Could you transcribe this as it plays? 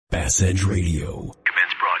Bass Edge Radio.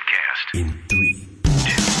 Commence broadcast. In 3, 2,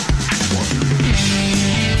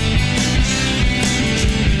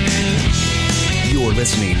 1. You're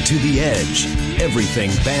listening to The Edge. Everything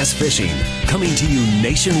bass fishing. Coming to you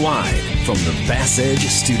nationwide from the Bass Edge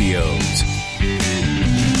Studios.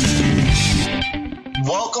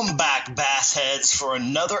 Welcome back, Bass Heads, for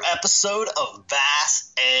another episode of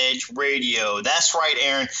Bass Edge Radio. That's right,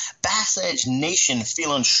 Aaron. Bass Edge Nation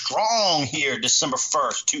feeling strong here December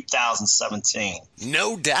 1st, 2017.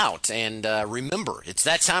 No doubt. And remember, it's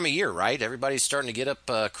that time of year, right? Everybody's starting to get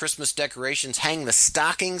up Christmas decorations, hang the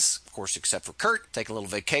stockings, of course, except for Kurt, take a little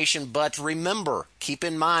vacation. But remember, keep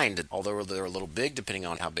in mind, although they're a little big, depending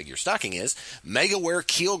on how big your stocking is, MegaWare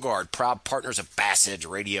Keel Guard, proud partners of Bass Edge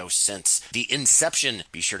Radio since the inception.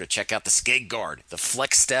 Be sure to check out the Skate Guard, the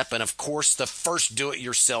Flex Step, and of course, the first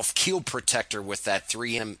do-it-yourself keel protector with that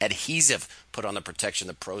 3M adhesive. Put on the protection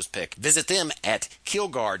the pros pick. Visit them at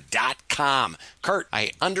keelguard.com. Kurt,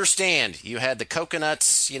 I understand you had the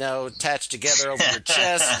coconuts, attached together over your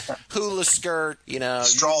chest, hula skirt,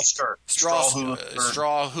 Straw skirt.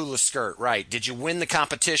 Straw hula skirt, right. Did you win the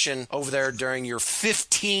competition over there during your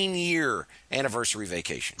 15-year anniversary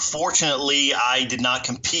vacation? Fortunately, I did not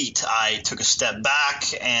compete. I took a step back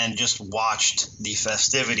and just watched the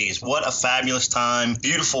festivities. What a fabulous time.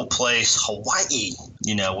 Beautiful place, Hawaii.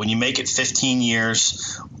 When you make it 15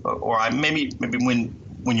 years, or maybe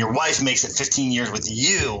when your wife makes it 15 years with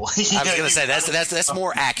you. I was going to say that's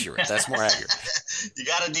more accurate. That's more accurate. You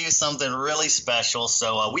got to do something really special.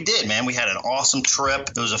 So we did, man. We had an awesome trip.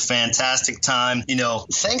 It was a fantastic time.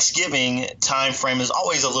 Thanksgiving time frame is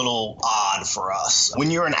always a little odd for us.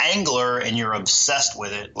 When you're an angler and you're obsessed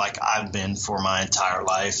with it, like I've been for my entire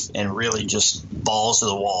life, and really just balls to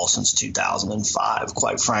the wall since 2005,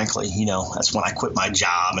 quite frankly. That's when I quit my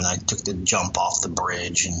job and I took the jump off the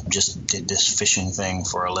bridge and just did this fishing thing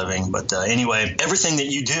for a living. But anyway, everything that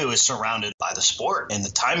you do is surrounded by the sport and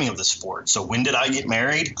the timing of the sport. So when did I get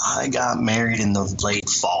married? I got married in the late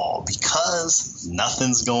fall because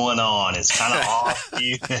nothing's going on. It's kind of off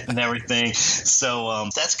and everything. So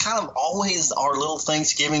that's kind of always our little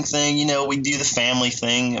Thanksgiving thing. We do the family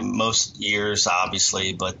thing most years,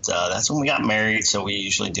 obviously, but that's when we got married. So we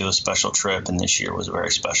usually do a special trip, and this year was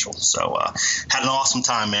very special. So had an awesome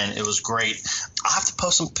time, man. It was great. I'll have to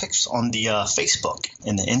post some pics on the Facebook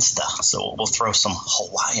and the Insta. So we'll throw some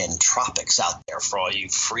Hawaiian tropics out there for all you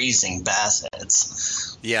freezing bass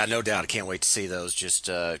heads. Yeah, no doubt. I can't wait to see those. Just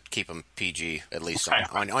keep them PG, at least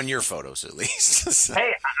on your photos, at least.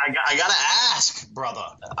 Hey, I got to ask, brother.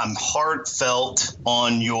 I'm heartfelt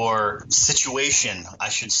on your situation, I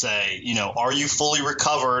should say. Are you fully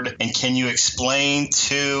recovered? And can you explain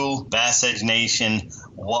to Bass Edge Nation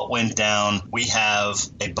what went down? We have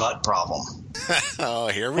a butt problem. Oh,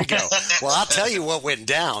 here we go. Well, I'll tell you what went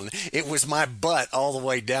down. It was my butt all the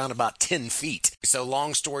way down about 10 feet. So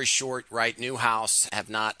long story short, right, new house, have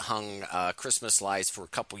not hung Christmas lights for a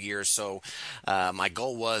couple years. So my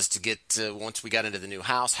goal was to get, once we got into the new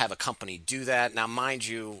house, have a company do that. Now, mind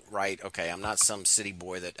you, right, okay, I'm not some city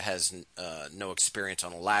boy that has no experience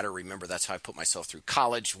on a ladder. Remember, that's how I put myself through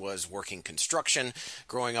college, was working construction.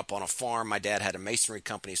 Growing up on a farm, my dad had a masonry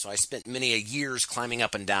company, so I spent many years climbing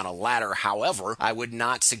up and down a ladder. However, I would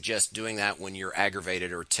not suggest doing that when you're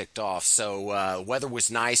aggravated or ticked off. So weather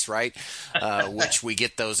was nice, right? Which we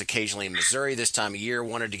get those occasionally in Missouri this time of year.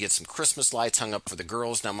 Wanted to get some Christmas lights hung up for the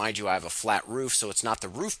girls. Now, mind you, I have a flat roof, so it's not the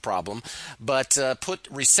roof problem, but put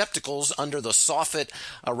receptacles under the soffit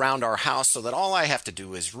around our house so that all I have to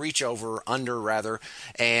do is reach under,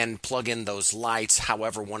 and plug in those lights.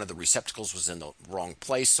 However, one of the receptacles was in the wrong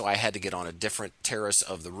place, so I had to get on a different terrace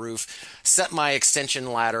of the roof, set my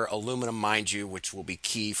extension ladder, aluminum, mind you, which will be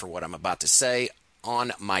key for what I'm about to say,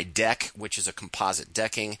 on my deck, which is a composite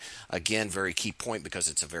decking. Again, very key point because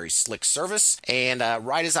it's a very slick surface. And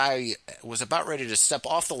right as I was about ready to step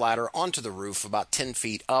off the ladder onto the roof, about 10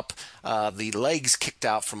 feet up, the legs kicked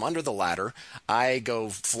out from under the ladder. I go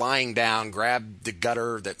flying down, grab the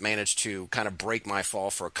gutter that managed to kind of break my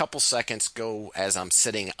fall for a couple seconds, go as I'm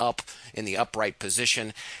sitting up in the upright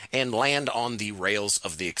position, and land on the rails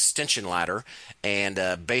of the extension ladder, and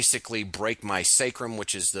basically break my sacrum,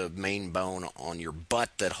 which is the main bone on your butt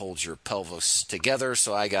that holds your pelvis together.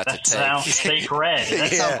 So I got to take... That sounds sacred.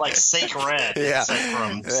 That sounds like sacred. Yeah.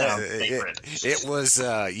 Sacrum sounds sacred. It was,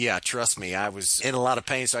 trust me, I was in a lot of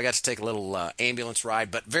pain, so I got to take a little ambulance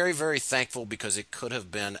ride, but very, very thankful because it could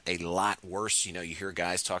have been a lot worse. You hear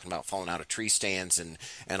guys talking about falling out of tree stands and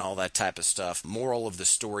all that type of stuff. Moral of the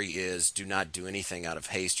story is do not do anything out of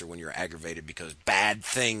haste or when you're aggravated because bad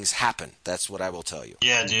things happen. That's what I will tell you.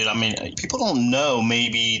 Yeah, dude. I mean, people don't know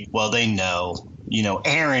maybe, well, they know.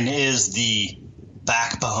 Aaron is the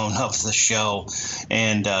backbone of the show,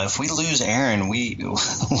 and if we lose Aaron,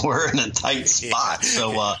 we're in a tight spot.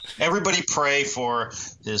 So everybody pray for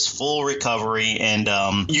his full recovery. And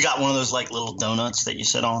you got one of those like little donuts that you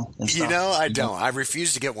sit on and stuff? I don't. I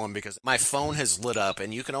refuse to get one because my phone has lit up,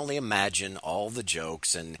 and you can only imagine all the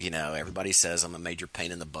jokes. And everybody says I'm a major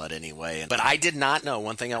pain in the butt anyway. But I did not know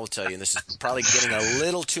one thing. I will tell you, and this is probably getting a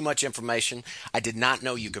little too much information. I did not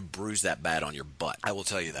know you could bruise that bad on your butt. I will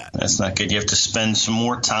tell you that. That's not good. You have to spend some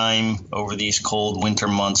more time over these cold winter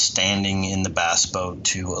months standing in the bass boat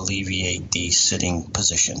to alleviate the sitting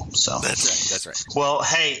position. So that's right. Well,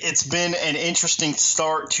 hey, it's been an interesting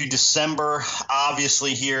start to December,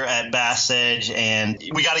 obviously here at Bass Edge, and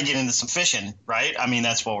we got to get into some fishing, right? I mean,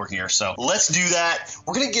 that's why we're here. So let's do that.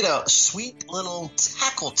 We're going to get a sweet little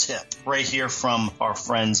tackle tip right here from our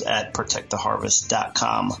friends at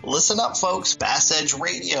ProtectTheHarvest.com. Listen up, folks. Bass Edge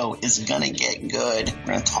Radio is going to get good. We're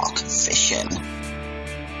going to talk fishing.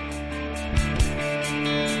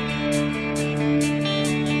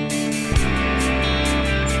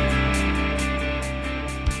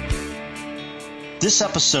 This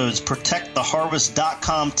episode's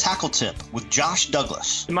ProtectTheHarvest.com tackle tip with Josh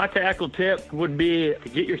Douglas. My tackle tip would be to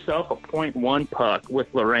get yourself a .1 puck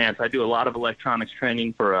with Lowrance. I do a lot of electronics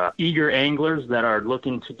training for eager anglers that are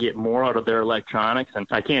looking to get more out of their electronics. And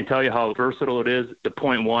I can't tell you how versatile it is. The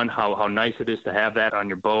 .1, how nice it is to have that on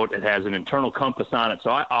your boat. It has an internal compass on it,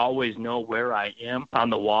 so I always know where I am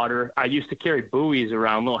on the water. I used to carry buoys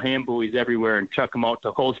around, little hand buoys everywhere, and chuck them out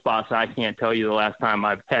to cold spots. I can't tell you the last time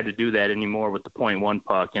I've had to do that anymore with the .1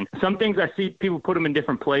 puck. And some things I see people put them in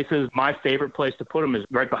different places. My favorite place to put them is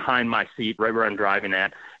right behind my seat, right where I'm driving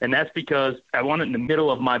at. And that's because I want it in the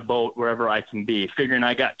middle of my boat wherever I can be. Figuring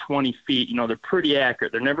I got 20 feet, they're pretty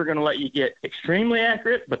accurate. They're never going to let you get extremely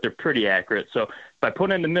accurate, but they're pretty accurate. So if I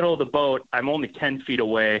put it in the middle of the boat, I'm only 10 feet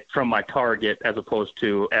away from my target as opposed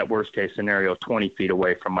to, at worst case scenario, 20 feet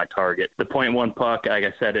away from my target. The .1 puck, like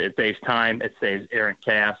I said, it saves time, it saves air and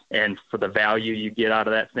cast, and for the value you get out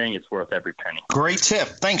of that thing, it's worth every penny. Great tip.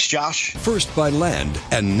 Thanks, Josh. First by land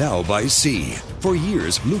and now by sea. For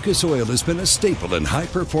years, Lucas Oil has been a staple in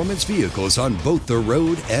high-performance vehicles on both the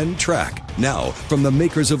road and track. Now, from the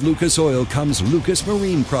makers of Lucas Oil comes Lucas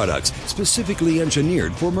Marine Products, specifically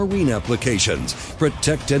engineered for marine applications.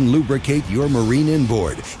 Protect and lubricate your marine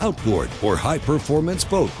inboard, outboard, or high-performance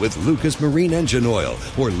boat with Lucas Marine Engine Oil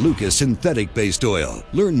or Lucas Synthetic-Based Oil.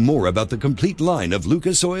 Learn more about the complete line of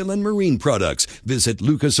Lucas Oil and marine products. Visit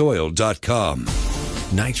lucasoil.com.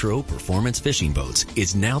 Nitro Performance Fishing Boats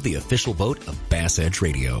is now the official boat of Bass Edge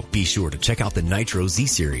Radio. Be sure to check out the Nitro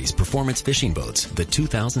Z-Series Performance Fishing Boats. The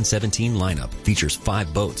 2017 lineup features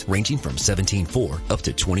 5 boats ranging from 17.4 up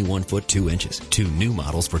to 21 foot 2 inches. 2 new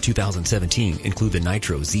models for 2017 include the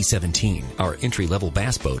Nitro Z17, our entry-level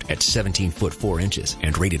bass boat at 17 foot 4 inches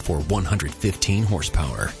and rated for 115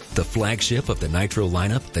 horsepower. The flagship of the Nitro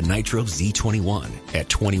lineup, the Nitro Z21, at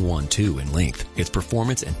 21.2 in length. Its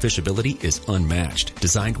performance and fishability is unmatched.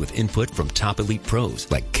 Designed with input from top elite pros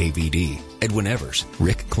like KVD, Edwin Evers,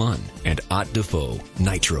 Rick Clunn, and Ott Defoe.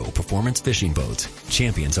 Nitro Performance Fishing Boats.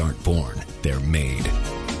 Champions aren't born, they're made.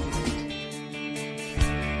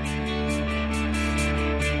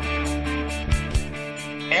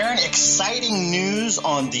 Aaron, exciting news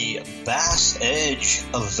on the Bass Edge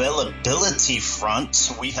availability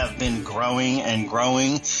front. We have been growing and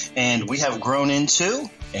growing, and we have grown into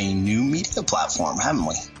a new media platform, haven't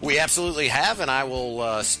we? We absolutely have, and I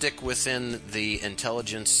will stick within the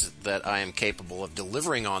intelligence that I am capable of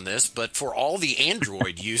delivering on this. But for all the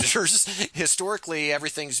Android users, historically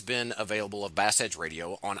everything's been available of Bass Edge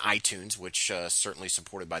Radio on iTunes, which certainly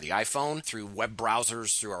supported by the iPhone, through web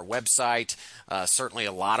browsers, through our website. Certainly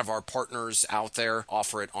a lot of our partners out there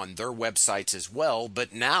offer it on their websites as well.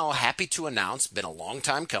 But now, happy to announce, been a long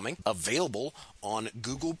time coming, available on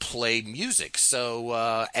Google Play Music.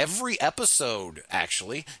 So every episode,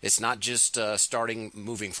 actually, it's not just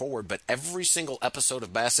moving forward, but every single episode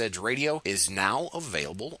of Bass Edge Radio is now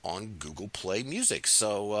available on Google Play Music.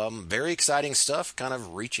 So very exciting stuff, kind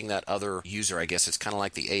of reaching that other user. I guess it's kind of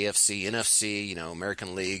like the AFC, NFC,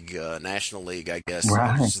 American League, National League, I guess.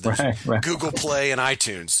 Right. Google Play and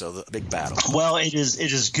iTunes, so the big battle. Well, it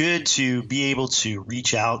is good to be able to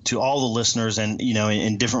reach out to all the listeners and,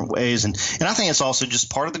 in different ways. And I think it's also just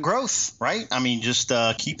part of the growth, right? I mean, just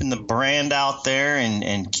keeping the brand out there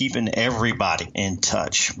and keeping everybody in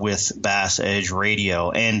touch with Bass Edge Radio.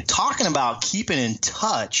 And talking about keeping in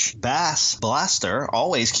touch, Bass Blaster,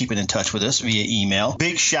 always keeping in touch with us via email.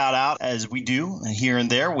 Big shout out, as we do here and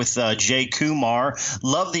there, with Jay Kumar.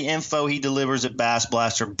 Love the info he delivers at Bass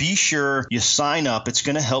Blaster. Be sure you sign up. It's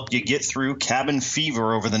going to help you get through cabin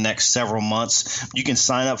fever over the next several months. You can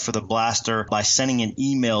sign up for the Blaster by sending an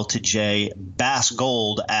email to Jay,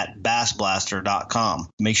 bassgold@bassblaster.com.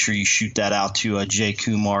 Make sure you shoot that out to Jay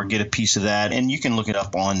Kumar, get a piece of that, and you can look it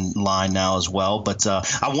up online now as well. But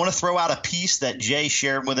I want to throw out a piece that Jay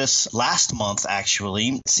shared with us last month, actually.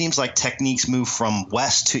 It seems like techniques move from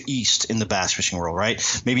west to east in the bass fishing world, right?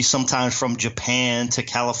 Maybe sometimes from Japan to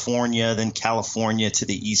California, then California to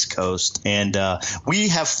the East Coast. And we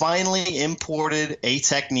have finally imported a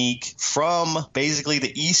technique from basically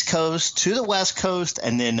the East Coast to the West Coast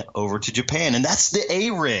and then over to Japan. And that's the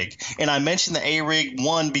A-Rig. And I mentioned the A-Rig,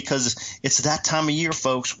 one, because it's that time of year,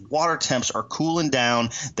 folks. Water temps are cooling down.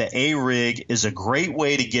 The A-Rig is a great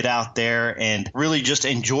way to get out there and really just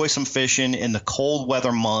enjoy some fishing in the cold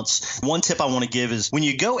weather months. One tip I want to give is when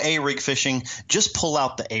you go A-Rig fishing, just pull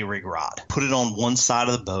out the A-Rig rod. Put it on one side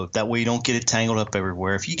of the boat. That way you don't get it tangled up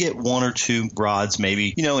everywhere. If you get one or two rods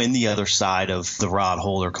maybe, in the other side of the rod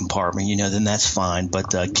holder compartment, then that's fine.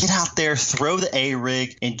 But get out there, throw the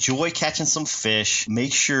A-Rig, enjoy catching some fish.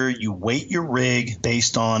 Make sure you weight your rig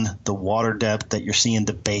based on the water depth that you're seeing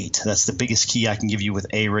the bait. That's the biggest key I can give you with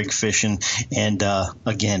A-Rig fishing. And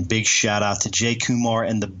again, big shout out to Jay Kumar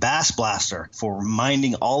and the Bass Blaster for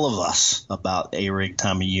reminding all of us about A-Rig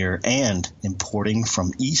time of year and importing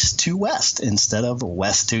from east to west instead of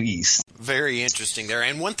west to east. Very interesting there.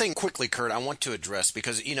 And one thing quickly, Kurt, I want to address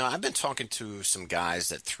because, I've been talking to some guys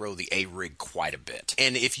that throw the A-Rig quite a bit.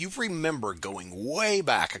 And if you remember going way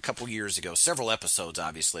back a couple years ago, several episodes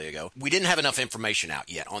obviously ago, we didn't have enough information out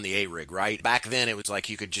yet on the A-Rig, right? Back then it was like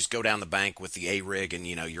you could just go down the bank with the A-Rig and,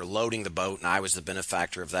 you're loading the boat, and I was the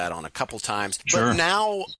benefactor of that on a couple times. Sure. But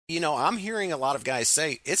now, I'm hearing a lot of guys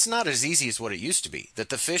say it's not as easy as what it used to be, that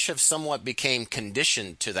the fish have somewhat became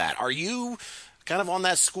conditioned to that. Are you kind of on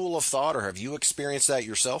that school of thought, or have you experienced that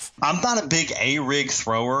yourself? I'm not a big A-Rig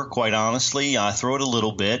thrower, quite honestly. I throw it a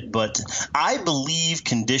little bit, but I believe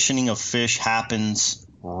conditioning of fish happens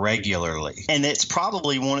regularly. And it's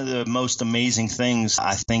probably one of the most amazing things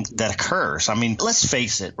I think that occurs. I mean, let's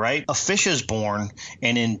face it, right? A fish is born,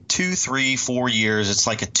 and in 2, 3, 4 years, it's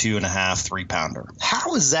like a 2.5, 3 pounder.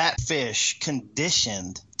 How is that fish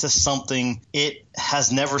conditioned to something it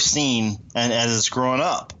has never seen and as it's growing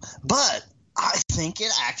up? But I think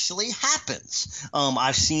it actually happens.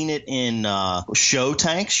 I've seen it in show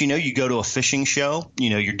tanks. You go to a fishing show,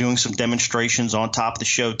 you're doing some demonstrations on top of the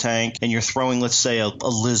show tank, and you're throwing, let's say, a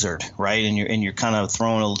lizard, right? And you're kind of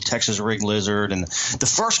throwing a Texas rig lizard, and the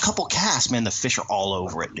first couple casts, man, the fish are all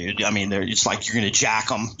over it, dude. I mean, it's like you're going to jack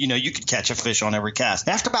them. You could catch a fish on every cast.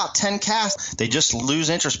 After about 10 casts, they just lose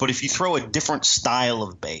interest. But if you throw a different style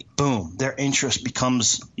of bait, boom, their interest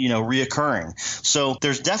becomes, reoccurring. So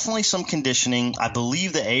there's definitely some conditioning. I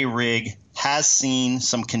believe the A-Rig has seen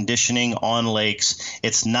some conditioning on lakes.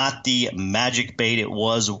 It's not the magic bait it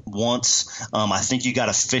was once. I think you got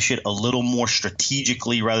to fish it a little more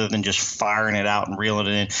strategically rather than just firing it out and reeling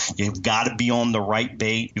it in. You've got to be on the right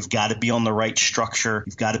bait. You've got to be on the right structure.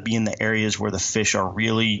 You've got to be in the areas where the fish are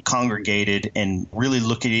really congregated and really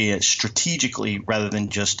looking at it strategically rather than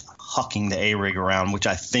just hucking the A-Rig around, which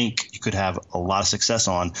I think you could have a lot of success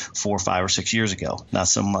on 4, 5, or 6 years ago. Not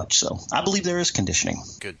so much. So I believe there is conditioning.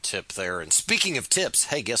 Good tip there. And speaking of tips,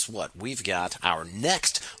 hey, guess what? We've got our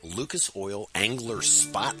next Lucas Oil Angler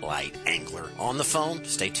Spotlight angler on the phone.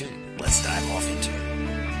 Stay tuned. Let's dive off into it.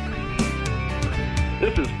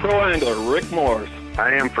 This is pro angler Rick Morris.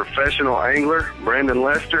 I am professional angler Brandon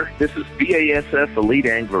Lester. This is BASF Elite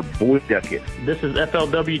Angler Boyd Duckett. This is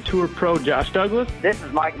FLW Tour Pro Josh Douglas. This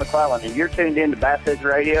is Mike McClellan, and you're tuned in to Bass Edge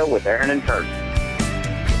Radio with Aaron and Kurt.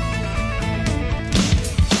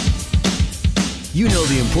 You know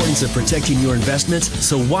the importance of protecting your investments,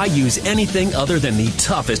 so why use anything other than the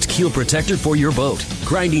toughest keel protector for your boat?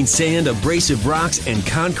 Grinding sand, abrasive rocks, and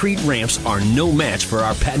concrete ramps are no match for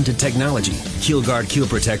our patented technology. KeelGuard keel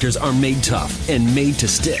protectors are made tough and made to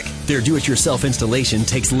stick. Their do-it-yourself installation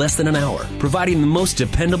takes less than an hour, providing the most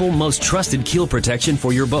dependable, most trusted keel protection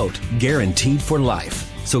for your boat, guaranteed for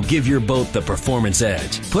life. So give your boat the performance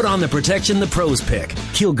edge. Put on the protection the pros pick.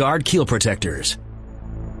 KeelGuard keel protectors.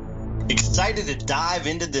 Excited to dive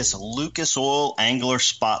into this Lucas Oil Angler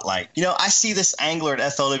Spotlight. You know, I see this angler at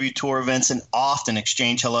FLW Tour events and often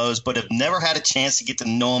exchange hellos, but have never had a chance to get to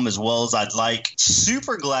know him as well as I'd like.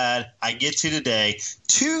 Super glad I get to today.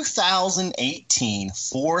 2018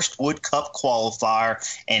 Forest Wood Cup qualifier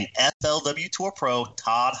and FLW Tour Pro,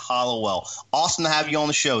 Todd Hollowell. Awesome to have you on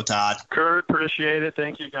the show, Todd. Kurt, appreciate it.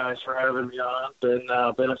 Thank you guys for having me on. Been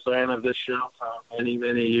a fan of this show for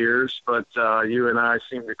many years, but you and I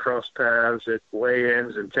seem to cross paths at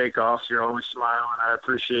weigh-ins and takeoffs. You're always smiling. I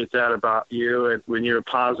appreciate that about you. And when you're a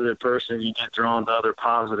positive person, you get drawn to other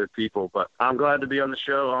positive people. But I'm glad to be on the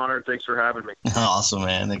show. Honored. Thanks for having me. Awesome,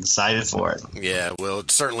 man. Excited for it. Yeah, well,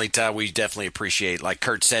 certainly, Todd, we definitely appreciate, like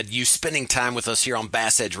Kurt said, you spending time with us here on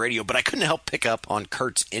Bass Edge Radio. But I couldn't help pick up on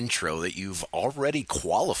Kurt's intro that you've already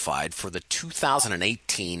qualified for the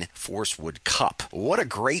 2018 Forest Wood Cup. What a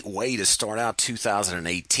great way to start out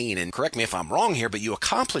 2018. And correct me if I'm wrong here, but you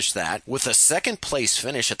accomplished that with a second place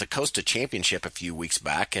finish at the Costa Championship a few weeks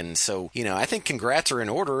back. And so, you know, I think congrats are in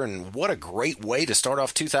order, and what a great way to start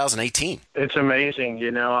off 2018. It's amazing.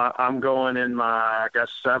 You know, I'm going in my, I guess,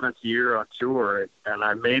 7th year on tour, and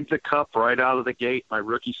I made the Cup right out of the gate my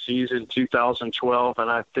rookie season, 2012, and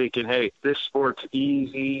I'm thinking, hey, this sport's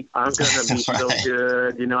easy. I'm going to be so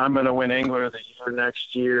good. You know, I'm going to win Angler of the Year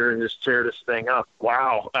next year and just tear this thing up.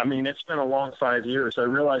 Wow. I mean, it's been a long 5 years. I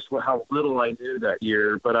realized how little I knew that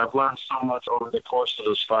year, but I've learned so much over the course of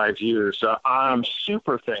those 5 years. I'm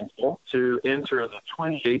super thankful to enter the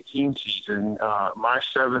 2018 season, my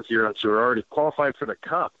 7th year on tour, already qualified for the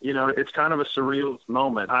Cup. You know, it's kind of a surreal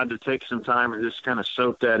moment. I had to take some time and just kind of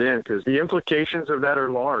soak that in, because the implications of that are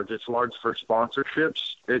large. It's large for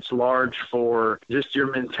sponsorships. It's large for just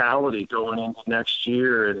your mentality going into next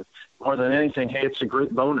year. And more than anything, hey, it's a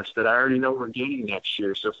great bonus that I already know we're getting next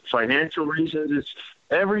year. So for financial reasons,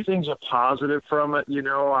 everything's a positive from it. You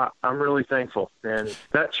know, I'm really thankful. And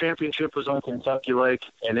that championship was on Kentucky Lake.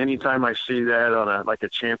 And anytime I see that on a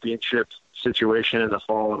championship situation in the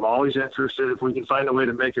fall, I'm always interested. If we can find a way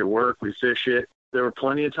to make it work, we fish it. There were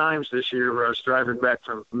plenty of times this year where I was driving back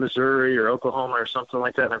from Missouri or Oklahoma or something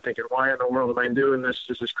like that, and I'm thinking, why in the world am I doing this?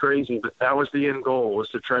 This is crazy. But that was the end goal, was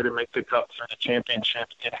to try to make the Cup for the championship.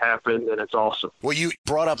 It happened, and it's awesome. Well, you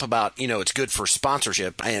brought up about, you know, it's good for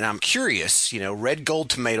sponsorship, and I'm curious, you know, Red Gold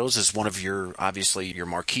Tomatoes is one of your, obviously, your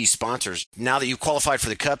marquee sponsors. Now that you've qualified for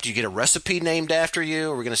the Cup, do you get a recipe named after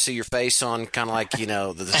you? Are we going to see your face on kind of like, you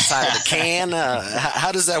know, the side of the can?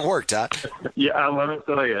 How does that work, Todd? Yeah, let me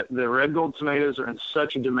tell you, the Red Gold Tomatoes are in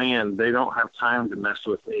such a demand, they don't have time to mess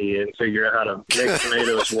with me and figure out how to make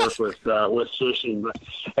tomatoes work with fishing. But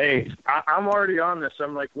hey, I'm already on this.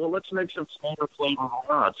 I'm like, well, let's make some tomato flavored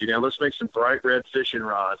rods. You know, let's make some bright red fishing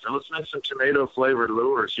rods, or let's make some tomato flavored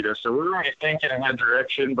lures. You know, so we're already thinking in that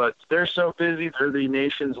direction. But they're so busy. They're the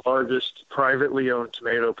nation's largest privately owned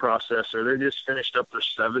tomato processor. They just finished up their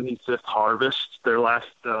 75th harvest. Their last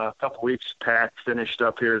couple weeks pack finished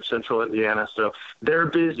up here in central Indiana. So they're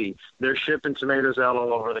busy. They're shipping tomatoes out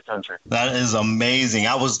all over the country. That is amazing.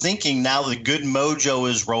 I was thinking, now the good mojo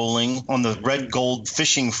is rolling on the Red Gold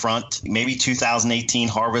fishing front. Maybe 2018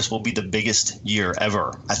 harvest will be the biggest year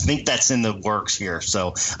ever. I think that's in the works here.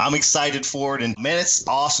 So I'm excited for it. And man, it's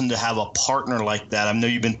awesome to have a partner like that. I know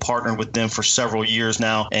you've been partnered with them for several years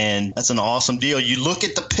now, and that's an awesome deal. You look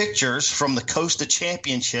at the pictures from the Costa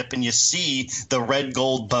Championship and you see the Red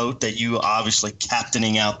Gold boat that you obviously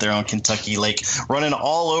captaining out there on Kentucky Lake, running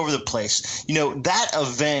all over the place. You know, that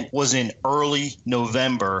event was in early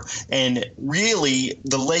November, and really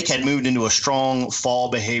the lake had moved into a strong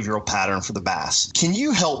fall behavioral pattern for the bass. Can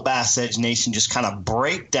you help Bass Edge Nation just kind of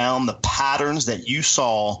break down the patterns that you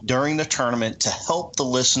saw during the tournament to help the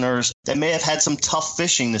listeners that may have had some tough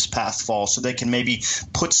fishing this past fall, so they can maybe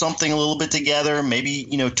put something a little bit together, maybe,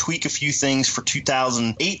 you know, tweak a few things for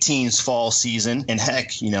 2018's fall season? And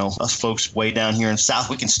heck, you know, us folks way down here in South,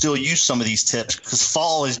 we can still use some of these tips because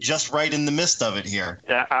fall is just right in the midst of it here.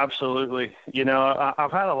 Yeah, absolutely. You know,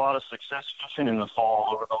 I've had a lot of success fishing in the fall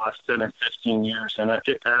over the last 10 or 15 years, and I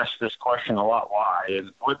get asked this question a lot, why?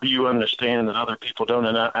 And what do you understand that other people don't?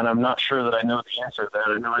 And I'm not sure that I know the answer to that.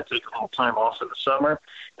 I know I take a little time off in the summer,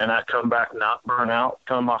 and I come back not burnt out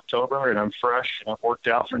come October, and I'm fresh, and I've worked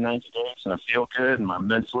out for 90 days, and I feel good, and I'm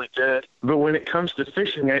mentally good. But when it comes to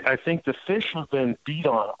fishing, I think the fish have been beat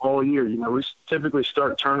on all year. You know, we typically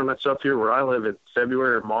start tournaments up here where I live in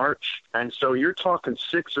February or March, and so you're talking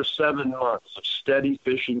 6 or 7 months of steady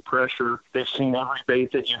fishing pressure. They've seen every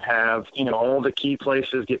bait that you have. You know, all the key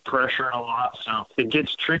places get pressured a lot, so it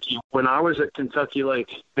gets tricky. When I was at Kentucky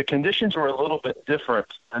Lake, the conditions were a little bit different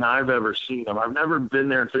than I've ever seen them. I've never been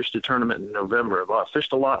there and fished a a tournament in November. I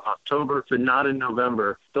fished a lot in October, but not in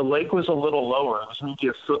November. The lake was a little lower. It was maybe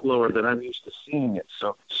a foot lower than I'm used to seeing it.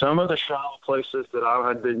 So some of the shallow places that I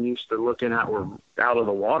had been used to looking at were out of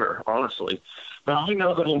the water, honestly. But I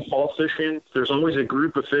know that in fall fishing, there's always a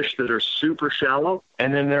group of fish that are super shallow,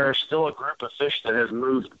 and then there are still a group of fish that have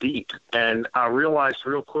moved deep. And I realized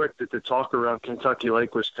real quick that the talk around Kentucky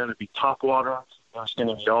Lake was going to be top water. It was going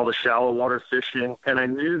to be all the shallow water fishing. And I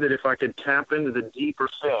knew that if I could tap into the deeper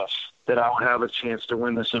fish, that I would have a chance to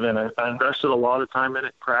win this event. I invested a lot of time in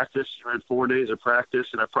it, practice. I had 4 days of practice,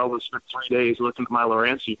 and I probably spent 3 days looking at my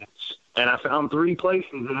Lowrance units. And I found 3 places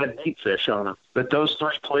that had bait fish on them. But those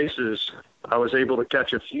 3 places, I was able to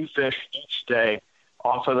catch a few fish each day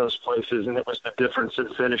off of those places, and it was the difference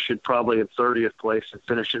in finishing probably at 30th place and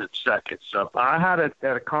finishing at second. So I had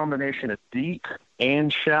a combination of deep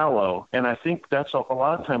and shallow, and I think that's a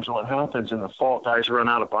lot of times what happens in the fall. Guys run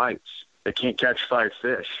out of bites. They can't catch 5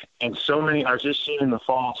 fish. And so many, I've just seen in the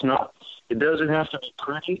fall, it doesn't have to be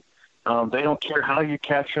pretty. They don't care how you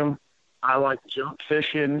catch them. I like junk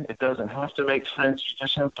fishing. It doesn't have to make sense. You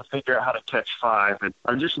just have to figure out how to catch 5. And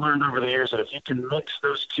I've just learned over the years that if you can mix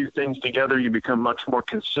those 2 things together, you become much more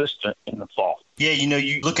consistent in the fall. Yeah,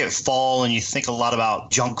 you look at fall and you think a lot about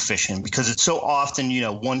junk fishing because it's so often,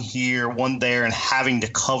 one here, one there, and having to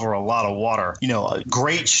cover a lot of water. A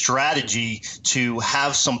great strategy to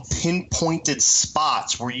have some pinpointed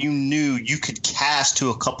spots where you knew you could cast to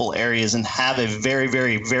a couple areas and have a very,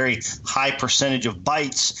 very, very high percentage of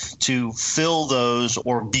bites to fill those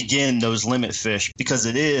or begin those limit fish, because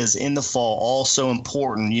it is in the fall also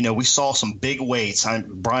important. We saw some big weights.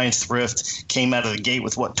 Brian Thrift came out of the gate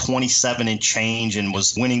with 27 and change and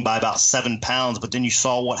was winning by about 7 pounds. But then you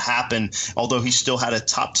saw what happened. Although he still had a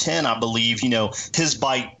top 10, I believe, his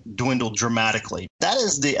bite dwindled dramatically. That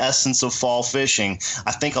is the essence of fall fishing.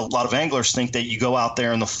 I think a lot of anglers think that you go out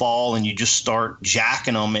there in the fall and you just start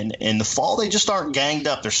jacking them. And in the fall, they just aren't ganged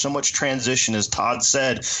up. There's so much transition. As Todd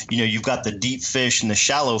said, you've got the deep fish and the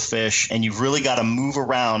shallow fish, and you've really got to move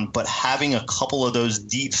around. But having a couple of those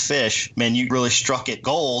deep fish, man, you really struck it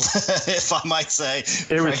gold, if I might say.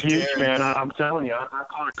 It was huge, man. I'm telling you, I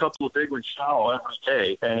caught a couple of big ones shallow every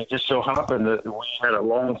day, and it just so happened that we had a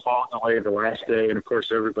long fog delay the last day, and of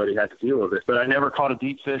course everybody had to deal with it. But I never caught a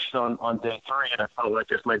deep fish on day 3, and I felt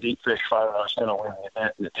like if my deep fish fired, I was going to win the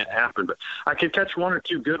event, and it didn't happen. But I could catch 1 or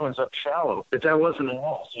 2 good ones up shallow, but that wasn't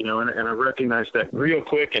enough, and I recognized that real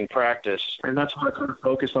quick in practice, and that's why I kind of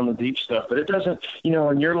focused on the deep stuff. But it doesn't,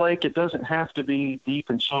 in your lake, it doesn't have to be deep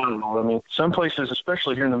and shallow. I mean, some places,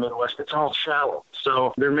 especially here in the Midwest, it's all shallow.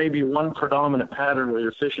 So there may be one predominant pattern where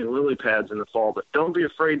you're fishing lily pads in the fall, but don't be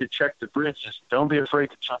afraid to check the bridges. Don't be afraid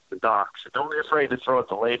to check the docks. Don't be afraid to throw at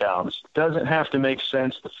the laydowns. It doesn't have to make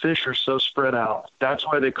sense. The fish are so spread out. That's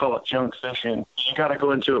why they call it junk fishing. You got to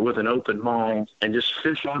go into it with an open mind and just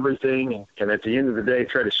fish everything. And at the end of the day,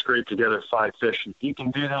 try to scrape together 5 fish. And you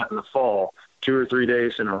can do that in the fall, 2 or 3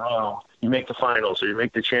 days in a row. You make the finals or you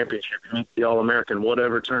make the championship, you make the All-American,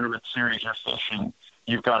 whatever tournament series you're fishing,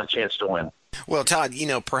 you've got a chance to win. Well, Todd,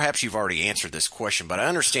 perhaps you've already answered this question, but I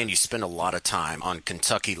understand you spend a lot of time on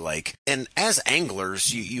Kentucky Lake. And as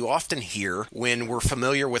anglers, you often hear when we're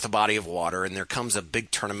familiar with a body of water and there comes a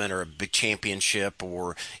big tournament or a big championship,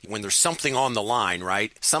 or when there's something on the line,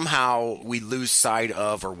 right? Somehow we lose sight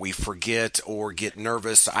of, or we forget or get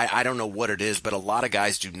nervous. I don't know what it is, but a lot of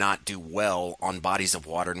guys do not do well on bodies of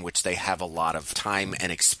water in which they have a lot of time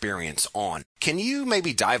and experience on. Can you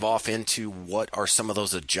maybe dive off into what are some of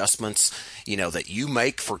those adjustments, that you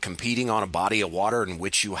make for competing on a body of water in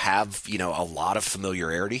which you have, a lot of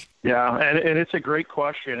familiarity? Yeah, and it's a great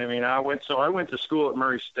question. I mean, I went to school at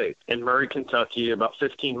Murray State in Murray, Kentucky, about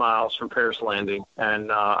 15 miles from Paris Landing,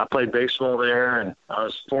 and I played baseball there, and I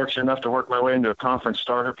was fortunate enough to work my way into a conference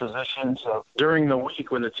starter position. So during the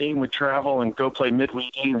week when the team would travel and go play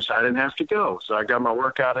midweek games, I didn't have to go. So I got my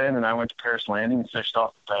workout in, and I went to Paris Landing and fished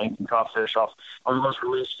off the bank and caught fish off all those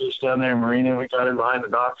release fish down there in Marina. We got in behind the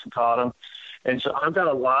docks and caught them. And so I've got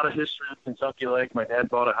a lot of history of Kentucky Lake. My dad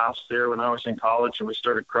bought a house there when I was in college, and we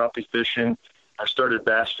started crappie fishing. I started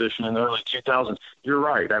bass fishing in the early 2000s. You're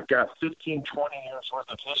right. I've got 15, 20 years worth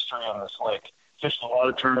of history on this lake. Fished a lot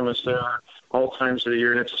of tournaments there all times of the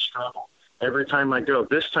year, and it's a struggle. Every time I go,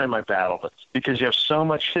 this time I battled it because you have so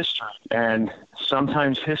much history, and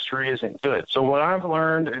sometimes history isn't good. So what I've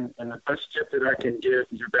learned, and the best tip that I can give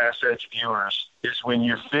your Bass Edge viewers, is when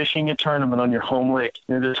you're fishing a tournament on your home lake,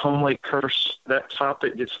 this home lake curse, that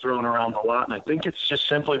topic gets thrown around a lot, and I think it's just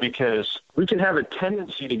simply because we can have a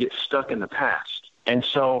tendency to get stuck in the past. And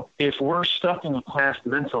so if we're stuck in the past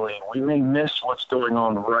mentally, we may miss what's going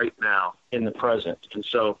on right now in the present. And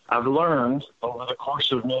so I've learned over the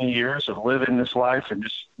course of many years of living this life and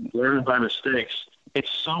just learning by mistakes,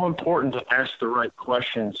 it's so important to ask the right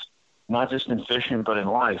questions, not just in fishing, but in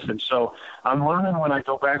life. And so I'm learning when I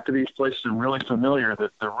go back to these places I'm really familiar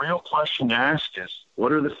that the real question to ask is,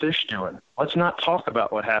 what are the fish doing? Let's not talk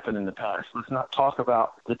about what happened in the past. Let's not talk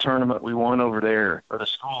about the tournament we won over there or the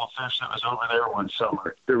school of fish that was over there one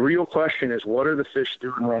summer. The real question is, what are the fish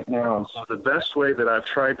doing right now? And so the best way that I've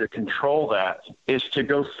tried to control that is to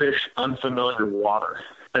go fish unfamiliar water.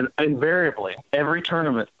 And invariably, every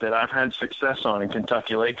tournament that I've had success on in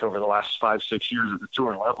Kentucky Lake over the last 5-6 years at the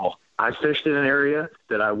tour level, I fished in an area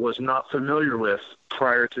that I was not familiar with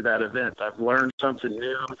prior to that event. I've learned something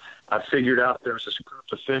new. I figured out there was this group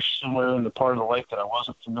of fish somewhere in the part of the lake that I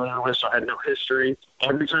wasn't familiar with, so I had no history.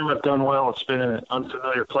 Every time I've done well, it's been in an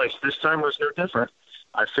unfamiliar place. This time was no different.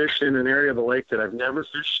 I fished in an area of the lake that I've never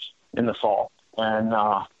fished in the fall. And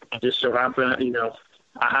it just so happened,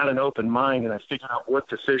 I had an open mind, and I figured out what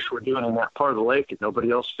the fish were doing in that part of the lake, and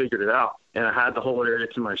nobody else figured it out. And I had the whole area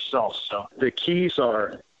to myself. So the keys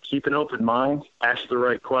are keep an open mind, ask the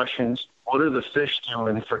right questions. What are the fish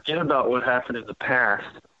doing? Forget about what happened in the past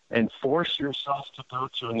and force yourself to go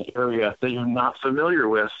to an area that you're not familiar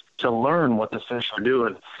with to learn what the fish are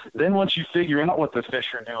doing. Then once you figure out what the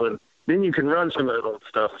fish are doing, then you can run some of that old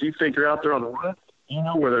stuff. If you figure out they're on the wood, you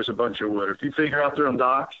know where there's a bunch of wood. If you figure out they're on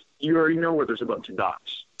docks, you already know where there's a bunch of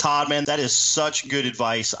docks. Todd, man, that is such good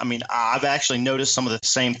advice. I mean, I've actually noticed some of the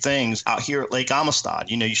same things out here at Lake Amistad.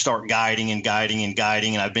 You start guiding, and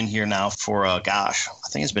I've been here now for, I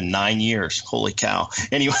think it's been 9 years. Holy cow.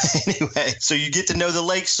 Anyway, so you get to know the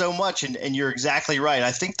lake so much, and you're exactly right.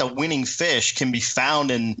 I think the winning fish can be found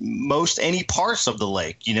in most any parts of the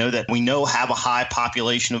lake, that we know have a high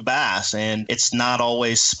population of bass, and it's not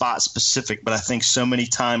always spot specific, but I think so many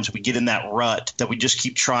times we get in that rut that we just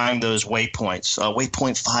keep trying those waypoints.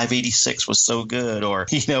 Waypoint 586 was so good, or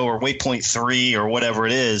waypoint 3 or whatever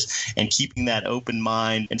it is, and keeping that open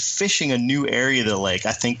mind and fishing a new area of the lake.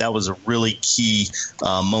 I think that was a really key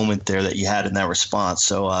moment there that you had in that response.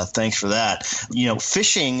 So thanks for that.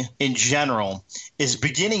 Fishing in general is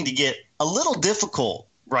beginning to get a little difficult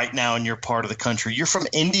right now in your part of the country. You're from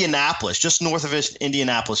Indianapolis, just north of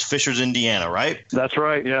Indianapolis, Fishers, Indiana, right? That's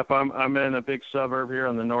right. Yep. I'm in a big suburb here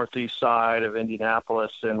on the northeast side of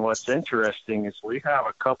Indianapolis. And what's interesting is we have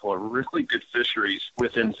a couple of really good fisheries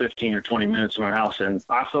within 15 or 20 minutes of my house. And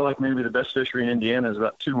I feel like maybe the best fishery in Indiana is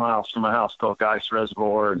about 2 miles from my house, called Geist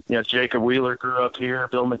Reservoir. And, Jacob Wheeler grew up here.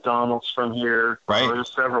 Bill McDonald's from here. Right.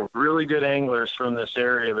 There's several really good anglers from this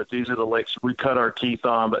area, but these are the lakes we cut our teeth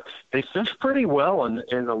on. But they fish pretty well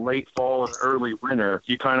in the late fall and early winter.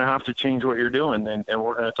 You kind of have to change what you're doing, and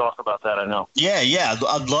we're going to talk about that, I know. Yeah.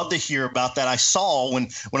 I'd love to hear about that. I saw when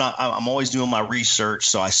I'm always doing my research,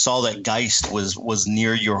 so I saw that Geist was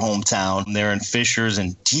near your hometown there in Fishers,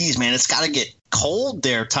 and geez, man, it's got to get cold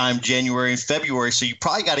there January and February, so you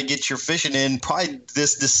probably got to get your fishing in probably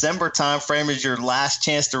this December time frame is your last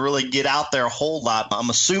chance to really get out there a whole lot.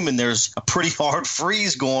 I'm assuming there's a pretty hard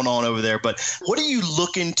freeze going on over there, but what are you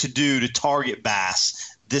looking to do to target bass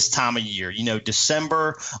this time of year,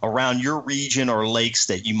 December, around your region or lakes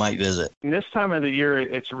that you might visit? This time of the year,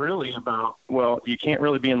 it's really about, you can't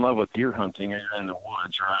really be in love with deer hunting in the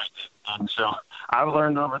woods, right? And so I've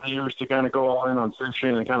learned over the years to kind of go all in on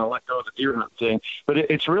fishing and kind of let go of the deer hunt thing. But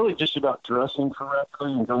it's really just about dressing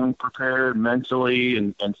correctly and going prepared mentally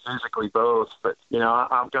and physically both. But,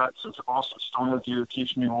 I've got some awesome storm gear,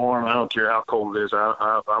 keeps me warm. I don't care how cold it is.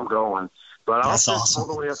 I'm going. But I'll fish all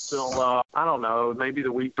the way up till, I don't know, maybe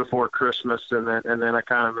the week before Christmas, and then I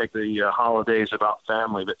kind of make the holidays about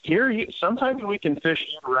family. But here, sometimes we can fish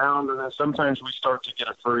year-round, and then sometimes we start to get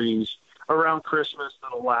a freeze around Christmas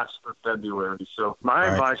that'll last for February. So my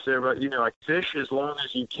advice there, but fish as long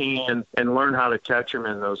as you can and learn how to catch them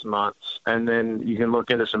in those months. And then you can look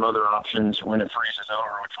into some other options when it freezes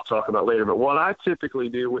over, which we'll talk about later. But what I typically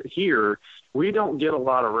do here, we don't get a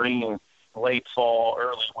lot of rain late fall,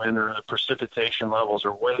 early winter. The precipitation levels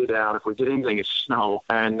are way down. If we get anything, it's snow.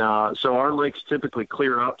 And so our lakes typically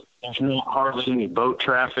clear up. There's not hardly any boat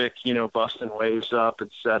traffic, busting waves up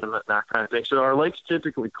and sediment and that kind of thing. So our lakes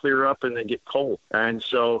typically clear up and they get cold. And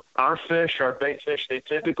so our bait fish, they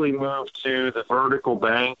typically move to the vertical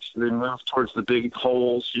banks. They move towards the big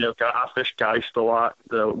holes. I fish Geist a lot.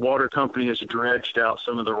 The water company has dredged out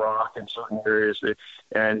some of the rock in certain areas.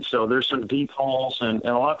 And so there's some deep holes. And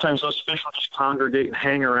a lot of times those fish will just congregate and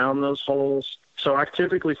hang around those holes. So I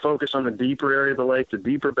typically focus on the deeper area of the lake, the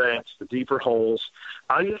deeper banks, the deeper holes.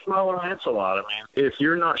 I usually my Lowrance a lot. I mean, if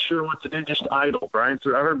you're not sure what to do, just idle. I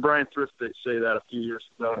heard Brian Thrift say that a few years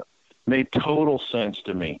ago. It made total sense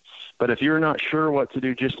to me. But if you're not sure what to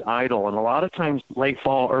do, just idle. And a lot of times, late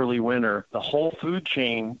fall, early winter, the whole food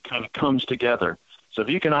chain kind of comes together. So if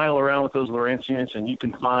you can idle around with those Lowrance units and you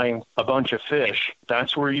can find a bunch of fish,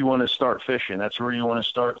 that's where you want to start fishing. That's where you want to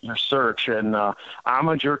start your search. And I'm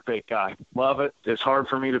a jerkbait guy. Love it. It's hard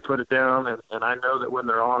for me to put it down. And I know that when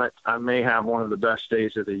they're on it, I may have one of the best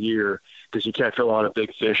days of the year because you catch a lot of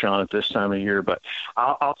big fish on it this time of year. But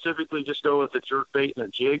I'll typically just go with the jerkbait and a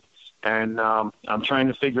jig. And I'm trying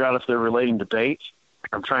to figure out if they're relating to bait.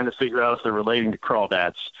 I'm trying to figure out if they're relating to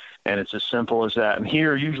crawdads. And it's as simple as that. And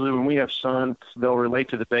here, usually when we have sun, they'll relate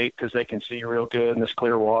to the bait because they can see real good in this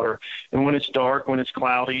clear water. And when it's dark, when it's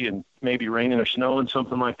cloudy and maybe raining or snowing,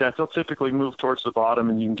 something like that, they'll typically move towards the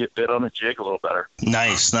bottom and you can get bit on a jig a little better.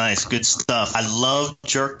 Nice. Good stuff. I love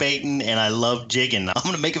jerkbaiting and I love jigging. I'm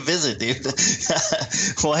going to make a visit, dude.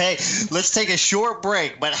 Well, hey, let's take a short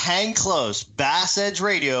break, but hang close. Bass Edge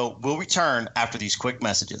Radio will return after these quick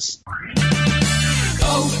messages.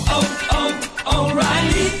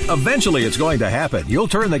 O'Reilly. Eventually, it's going to happen. You'll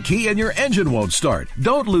turn the key and your engine won't start.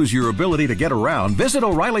 Don't lose your ability to get around. Visit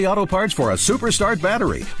O'Reilly Auto Parts for a Super Start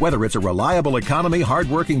battery. Whether it's a reliable economy,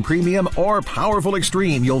 hardworking premium, or powerful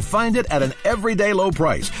extreme, you'll find it at an everyday low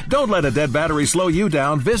price. Don't let a dead battery slow you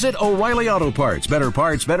down. Visit O'Reilly Auto Parts. Better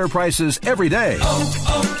parts, better prices every day.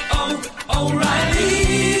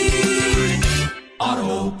 O'Reilly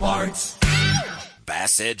Auto Parts.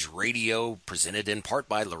 Bass Edge Radio, presented in part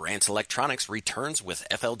by Lowrance Electronics, returns with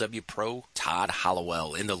FLW Pro Todd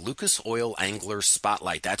Hollowell in the Lucas Oil Angler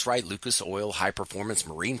Spotlight. That's right, Lucas Oil high-performance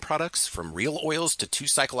marine products, from real oils to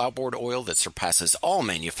two-cycle outboard oil that surpasses all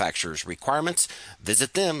manufacturers' requirements.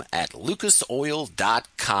 Visit them at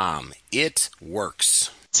lucasoil.com. It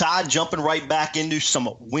works. Todd, jumping right back into some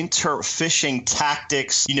winter fishing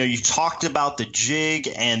tactics. You know, you talked about the jig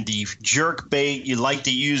and the jerk bait you like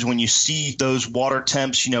to use when you see those water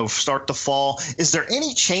temps, start to fall. Is there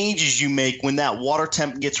any changes you make when that water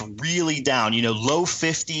temp gets really down? Low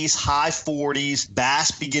 50s, high 40s,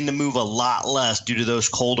 bass begin to move a lot less due to those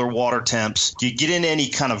colder water temps. Do you get into any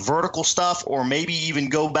kind of vertical stuff, or maybe even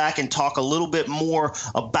go back and talk a little bit more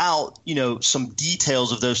about, some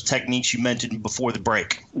details of those techniques you mentioned before the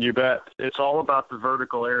break? You bet. It's all about the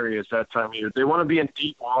vertical areas that time of year. They want to be in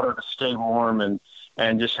deep water to stay warm and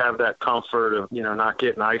just have that comfort of, not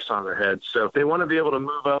getting ice on their heads. So they want to be able to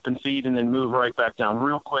move up and feed and then move right back down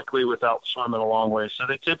real quickly without swimming a long way. So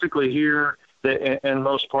they typically here, in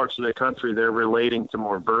most parts of the country, they're relating to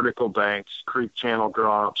more vertical banks, creek channel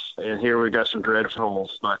drops, and here we got some dredge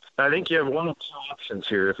holes. But I think you have one of two options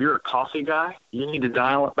here. If you're a coffee guy, you need to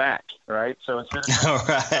dial it back, right? So instead of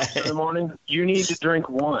in the morning, you need to drink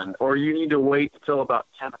one, or you need to wait until about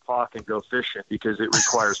 10 o'clock and go fishing because it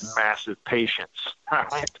requires massive patience.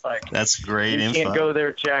 That's great info. You can't go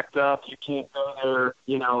there jacked up. You can't go there,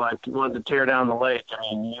 like you wanted to tear down the lake. I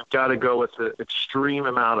mean, you've got to go with the extreme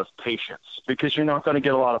amount of patience because you're not going to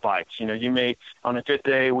get a lot of bites. You may, on a good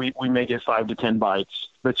day, we may get 5 to 10 bites,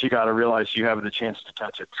 but you got to realize you have the chance to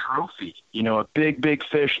catch a trophy, a big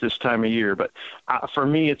fish this time of year. But for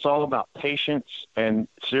me, it's all about patience. And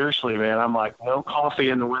seriously, man, I'm like, no coffee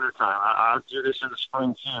in the wintertime. I do this in the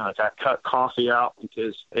spring too. Like I cut coffee out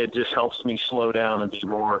because it just helps me slow down and be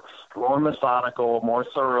more methodical, more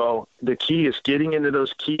thorough. The key is getting into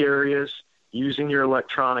those key areas, using your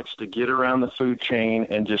electronics to get around the food chain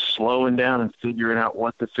and just slowing down and figuring out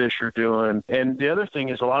what the fish are doing. And the other thing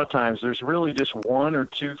is a lot of times there's really just 1 or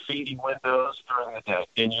 2 feeding windows during the day.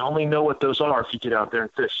 And you only know what those are if you get out there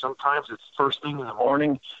and fish. Sometimes it's first thing in the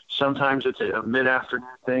morning. Sometimes it's a mid-afternoon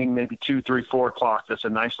thing, maybe 2, 3, 4 o'clock. That's a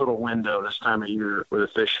nice little window this time of year where the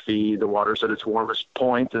fish feed. The water's at its warmest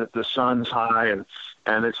point. The sun's high,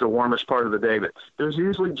 and it's the warmest part of the day. But there's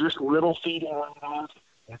usually just little feeding windows.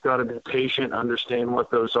 You've got to be patient, understand what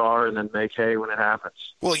those are, and then make hay when it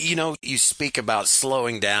happens. Well, you speak about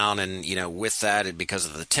slowing down and, with that, and because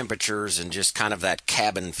of the temperatures and just kind of that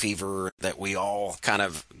cabin fever that we all kind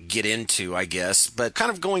of get into, I guess, but kind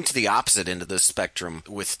of going to the opposite end of the spectrum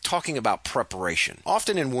with talking about preparation.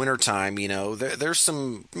 Often in wintertime, there's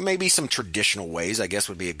maybe some traditional ways, I guess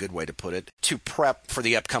would be a good way to put it, to prep for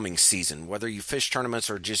the upcoming season, whether you fish tournaments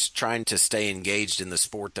or just trying to stay engaged in the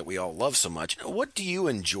sport that we all love so much. What do you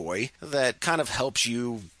enjoy that kind of helps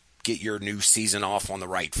you get your new season off on the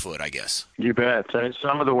right foot, I guess. You bet.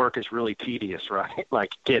 Some of the work is really tedious, right?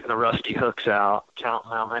 Like getting the rusty hooks out,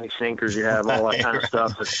 counting how many sinkers you have, all that kind of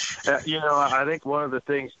stuff. And, I think one of the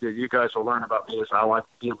things that you guys will learn about me is I like to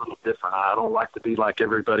be a little different. I don't like to be like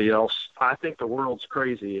everybody else. I think the world's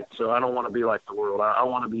crazy, so I don't want to be like the world. I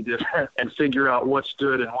want to be different and figure out what's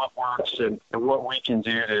good and what works and what we can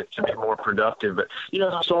do to be more productive. But,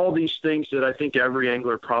 there's all these things that I think every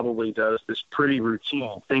angler probably does that's pretty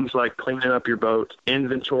routine. Things like cleaning up your boat,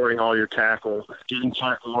 inventorying all your tackle, getting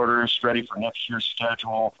tackle orders ready for next year's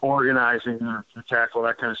schedule, organizing your tackle,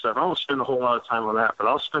 that kind of stuff. I won't spend a whole lot of time on that, but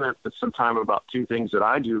I'll spend some time about two things that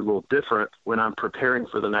I do a little different when I'm preparing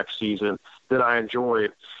for the next season that I enjoy.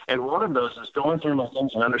 And one of those is going through my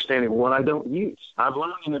things and understanding what I don't use. I've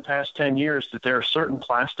learned in the past 10 years that there are certain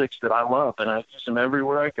plastics that I love, and I use them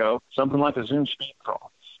everywhere I go, something like a Zoom Speed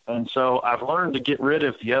Crawl. And so I've learned to get rid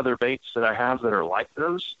of the other baits that I have that are like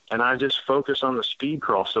those, and I just focus on the Speed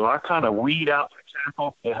Crawl. So I kind of weed out the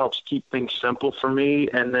tackle. It helps keep things simple for me,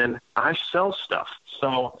 and then I sell stuff.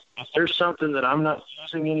 So if there's something that I'm not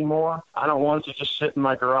using anymore, I don't want it to just sit in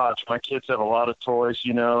my garage. My kids have a lot of toys,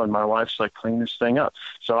 and my wife's like, clean this thing up.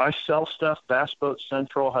 So I sell stuff. Bass Boat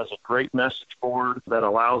Central has a great message board that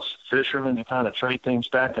allows fishermen to kind of trade things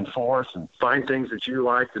back and forth and find things that you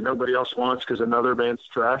like that nobody else wants because another man's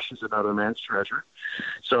trash is another man's treasure.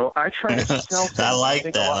 So I try to sell things. I like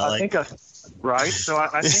that. Right. So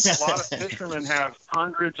I think a lot of fishermen have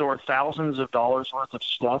hundreds or thousands of dollars worth of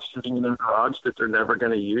stuff sitting in their garage that they're never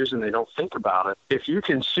going to use, and they don't think about it. If you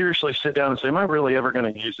can seriously sit down and say, am I really ever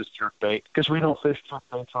going to use this jerk bait? Because we don't fish jerk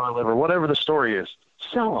baits on our live, or whatever the story is.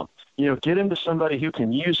 Sell them. Get them to somebody who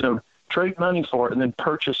can use them, trade money for it, and then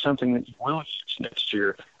purchase something that you will use next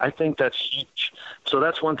year. I think that's huge. So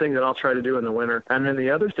that's one thing that I'll try to do in the winter. And then the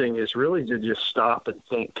other thing is really to just stop and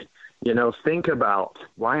think. Think about,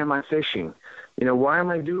 why am I fishing? Why am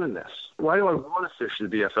I doing this? Why do I want to fish the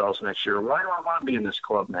BFLs next year? Why do I want to be in this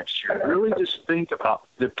club next year? Really just think about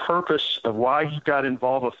the purpose of why you got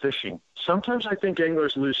involved with fishing. Sometimes I think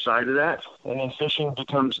anglers lose sight of that, and then fishing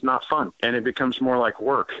becomes not fun, and it becomes more like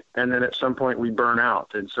work. And then at some point we burn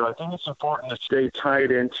out. And so I think it's important to stay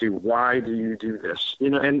tied into, why do you do this?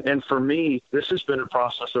 And for me, this has been a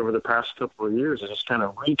process over the past couple of years, is just kind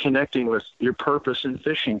of reconnecting with your purpose in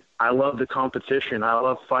fishing. I love the competition. I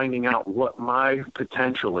love finding out what my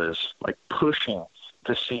potential is, like pushing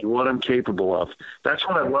to see what I'm capable of. That's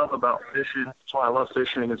what I love about fishing. That's why I love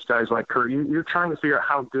fishing against guys like Kurt. You're trying to figure out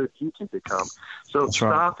how good you can become. So that's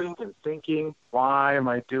stopping and thinking, why am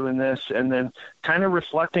I doing this? And then kind of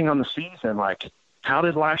reflecting on the season, like, how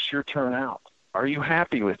did last year turn out? Are you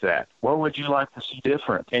happy with that? What would you like to see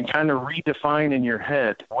different? And kind of redefine in your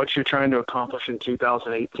head what you're trying to accomplish in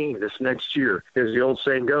 2018, this next year. As the old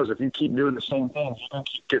saying goes, if you keep doing the same things, you're going to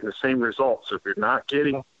keep getting the same results. So if you're not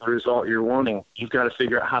getting the result you're wanting, you've got to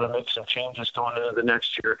figure out how to make some changes going into the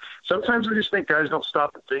next year. Sometimes I just think guys don't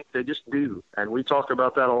stop and think. They just do. And we talk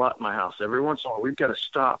about that a lot in my house. Every once in a while, we've got to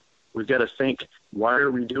stop. We've got to think, why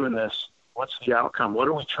are we doing this? What's the outcome? What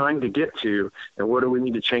are we trying to get to? And what do we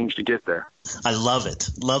need to change to get there? I love it.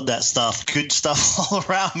 Love that stuff. Good stuff all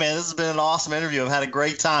around, man. This has been an awesome interview. I've had a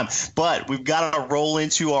great time. But we've got to roll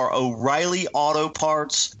into our O'Reilly Auto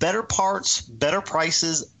Parts, better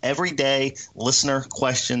prices, every day listener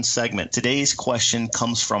question segment. Today's question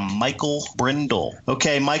comes from Michael Brindle.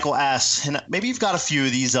 Okay, Michael asks, and maybe you've got a few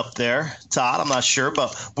of these up there, Todd, I'm not sure,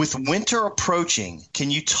 but with winter approaching, can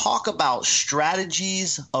you talk about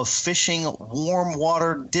strategies of fishing warm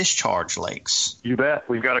water discharge lakes? You bet.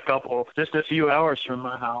 We've got a couple just a few hours from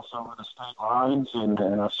my house over the state lines, and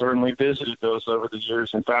I've certainly visited those over the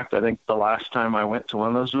years. In fact, I think the last time I went to one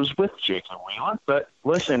of those was with Jacob Whelan. But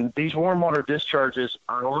listen, these warm water discharges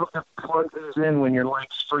are a little bit plugged in when your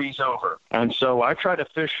lakes freeze over. And so I try to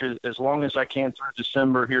fish as long as I can through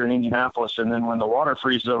December here in Indianapolis, and then when the water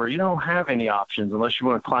freezes over, you don't have any options unless you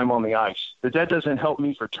want to climb on the ice. But that doesn't help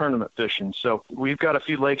me for tournament fishing. So we've got a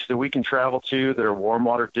few lakes that we can travel to that are warm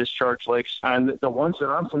water discharge lakes, and the ones that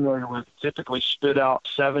I'm familiar with typically spit out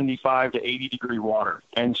 75 to 80 degree water.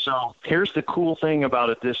 And so here's the cool thing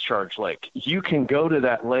about a discharge lake. You can go to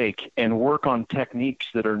that lake and work on techniques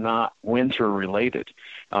that are not winter related.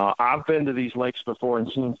 I've been to these lakes before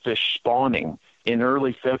and seen fish spawning in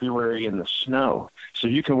early February in the snow. So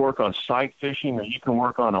you can work on sight fishing, or you can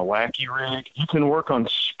work on a wacky rig. You can work on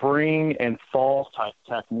spring and fall type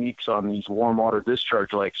techniques on these warm water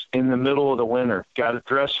discharge lakes in the middle of the winter. Got to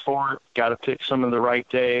dress for it, got to pick some of the right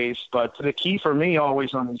days. But the key for me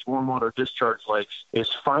always on these warm water discharge lakes is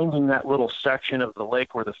finding that little section of the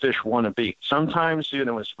lake where the fish want to be. Sometimes,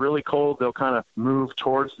 it's really cold, they'll kind of move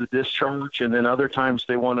towards the discharge, and then other times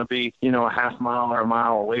they want to be, a half mile or a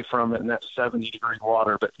mile away from it in that 70-degree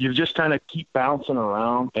water. But you just kind of keep bouncing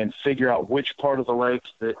around and figure out which part of the lake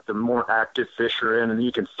that the more active fish are in, and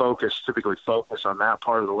you can typically focus on that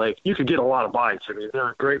part of the lake. You could get a lot of bites. I mean,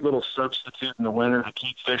 they're a great little substitute in the winter to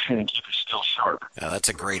keep fishing and keep you still sharp. That's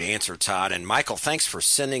a great answer, Todd. And Michael, thanks for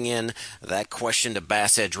sending in that question to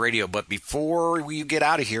Bass Edge Radio. But before you get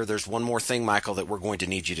out of here, there's one more thing, Michael, that we're going to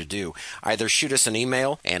need you to do. Either shoot us an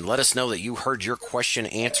email and let us know that you heard your question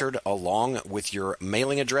answered along with your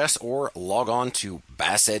mailing address, or log on to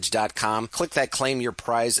bassedge.com. Click that Claim Your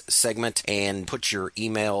Prize segment and put your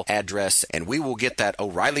email address, and we will get that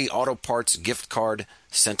O'Reilly Auto Parts gift card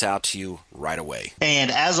sent out to you right away.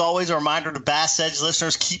 And as always, a reminder to Bass Edge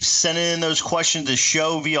listeners, keep sending in those questions to the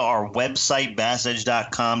show via our website,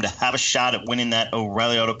 bassedge.com, to have a shot at winning that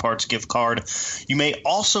O'Reilly Auto Parts gift card. You may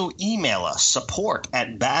also email us,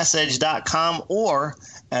 support@bassedge.com, or,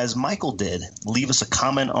 as Michael did, leave us a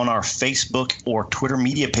comment on our Facebook or Twitter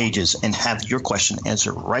media pages and have your question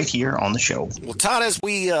answered right here on the show. Well, Todd, as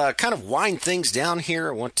we kind of wind things down here,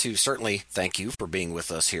 I want to certainly thank you for being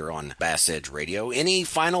with us here on Bass Edge Radio. Any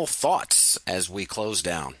final thoughts as we close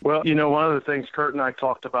down? Well, one of the things Kurt and I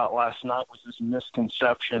talked about last night was this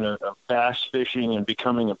misconception of bass fishing and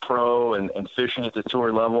becoming a pro and fishing at the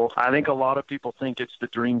tour level. I think a lot of people think it's the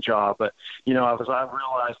dream job, but, as I've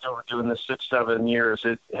realized over doing this 6-7 years,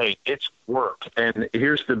 it's work. And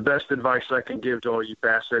here's the best advice I can give to all you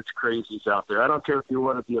Bass Edge crazies out there. I don't care if you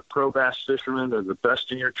want to be a pro bass fisherman or the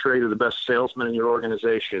best in your trade or the best salesman in your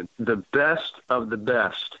organization. The best of the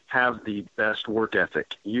best have the best work ethic.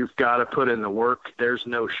 You've got to put in the work. There's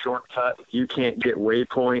no shortcut. You can't get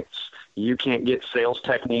waypoints. You can't get sales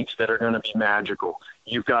techniques that are going to be magical.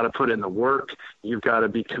 You've got to put in the work. You've got to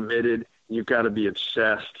be committed. You've got to be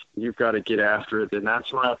obsessed. You've got to get after it. And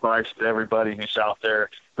that's my advice to everybody who's out there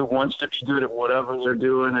who wants to be good at whatever they're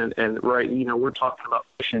doing. And right, we're talking about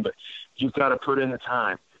fishing, but you've got to put in the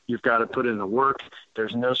time. You've got to put in the work.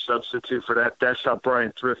 There's no substitute for that. That's how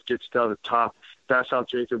Brian Thrift gets to the top. That's how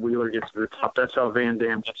Jacob Wheeler gets to the top. That's how Van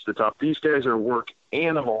Dam gets to the top. These guys are work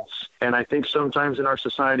animals. And I think sometimes in our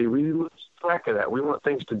society, we lose track of that. We want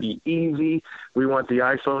things to be easy. We want the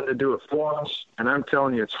iPhone to do it for us. And I'm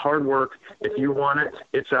telling you, it's hard work. If you want it,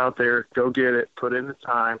 it's out there. Go get it. Put in the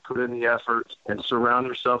time, put in the effort, and surround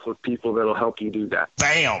yourself with people that'll help you do that.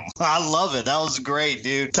 Bam! I love it. That was great,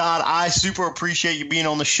 dude. Todd, I super appreciate you being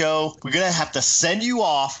on the show. We're going to have to send you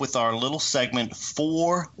off with our little segment,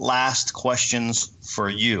 4 last questions for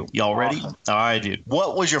you. Y'all ready? Awesome. All right, dude.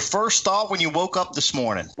 What was your first thought when you woke up this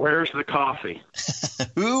morning? Where's the coffee?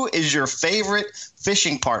 Who is your favorite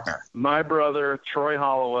fishing partner? My brother, Troy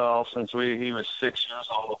Hollowell, since he was 6 years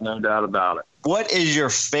old, no doubt about it. What is your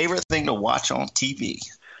favorite thing to watch on TV?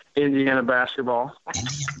 Indiana basketball.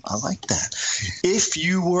 I like that. If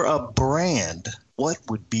you were a brand, what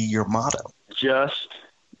would be your motto? Just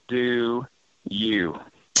do you.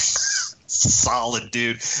 Solid,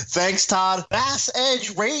 dude. Thanks, Todd. Bass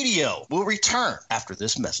Edge Radio will return after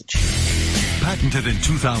this message. Patented in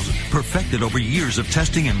 2000, perfected over years of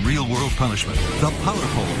testing and real-world punishment, the Power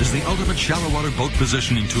Pole is the ultimate shallow water boat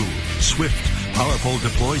positioning tool. Swift, Power Pole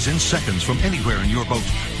deploys in seconds from anywhere in your boat.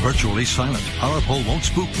 Virtually silent, Power Pole won't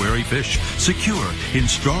spook wary fish. Secure in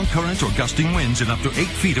strong current or gusting winds in up to 8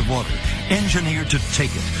 feet of water. Engineered to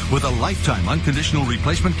take it with a lifetime unconditional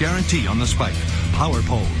replacement guarantee on the spike. Power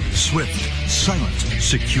Pole, swift, silent,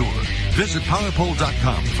 secure. Visit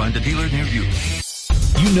PowerPole.com to find a dealer near you.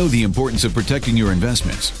 You know the importance of protecting your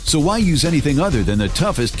investments, so why use anything other than the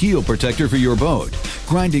toughest keel protector for your boat?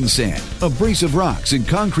 Grinding sand, abrasive rocks, and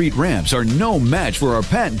concrete ramps are no match for our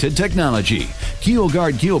patented technology. Keel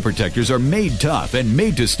Guard keel protectors are made tough and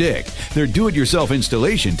made to stick. Their do-it-yourself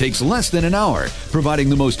installation takes less than an hour, providing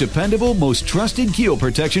the most dependable, most trusted keel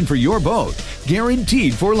protection for your boat,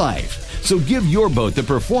 guaranteed for life. So give your boat the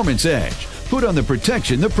performance edge. Put on the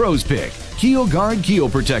protection the pros pick. Keel Guard keel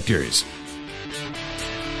protectors.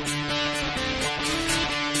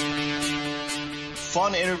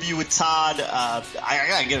 fun interview with Todd. I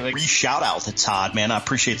got to give a shout out to Todd, man. I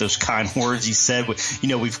appreciate those kind words he said.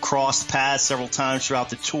 We've crossed paths several times throughout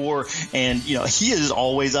the tour, and, he is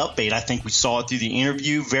always upbeat. I think we saw it through the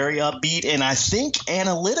interview, very upbeat, and I think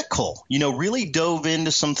analytical, really dove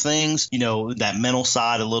into some things, that mental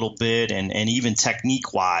side a little bit and even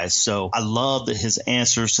technique wise. So I love his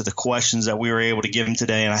answers to the questions that we were able to give him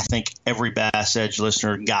today. And I think every Bass Edge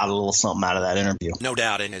listener got a little something out of that interview. No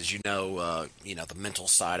doubt. And as you know, the mental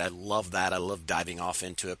side, I love that. I love diving off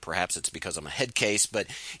into it. Perhaps it's because I'm a head case, but,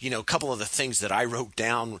 a couple of the things that I wrote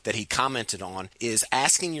down that he commented on is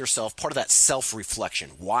asking yourself part of that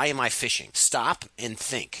self-reflection. Why am I fishing? Stop and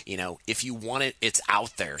think. If you want it, it's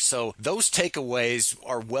out there. So those takeaways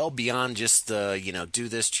are well beyond just the, do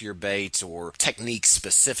this to your bait or technique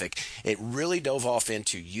specific. It really dove off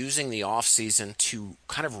into using the off season to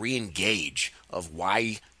kind of re-engage of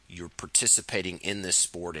why you're participating in this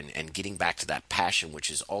sport and getting back to that passion, which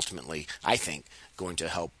is ultimately, I think, going to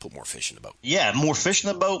help put more fish in the boat. Yeah, more fish in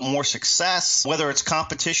the boat, more success, whether it's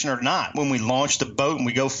competition or not. When we launch the boat and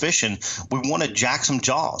we go fishing, we want to jack some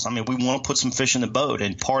jaws. We want to put some fish in the boat,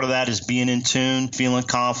 and part of that is being in tune, feeling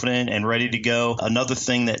confident and ready to go. Another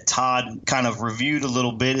thing that Todd kind of reviewed a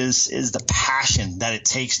little bit is the passion that it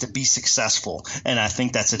takes to be successful, and I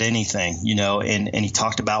think that's at anything, and he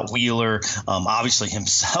talked about Wheeler, obviously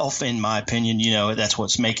himself, in my opinion, that's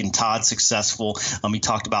what's making Todd successful. He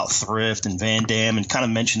talked about Thrift and Van Dam and kind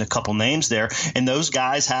of mentioned a couple names there. And those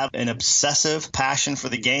guys have an obsessive passion for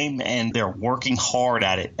the game, and they're working hard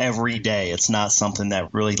at it every day. It's not something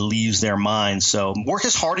that really leaves their mind. So work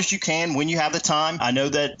as hard as you can when you have the time. I know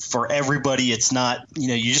that for everybody, it's not,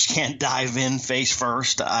 you just can't dive in face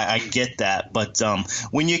first. I get that. But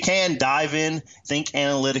when you can, dive in, think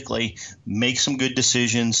analytically, make some good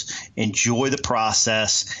decisions, enjoy the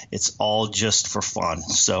process. It's all just for fun.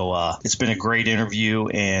 So it's been a great interview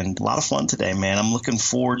and a lot of fun today, man. I'm looking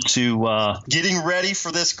forward to getting ready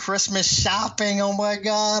for this Christmas shopping. Oh, my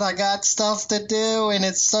God. I got stuff to do, and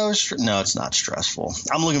it's so no, it's not stressful.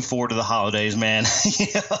 I'm looking forward to the holidays, man.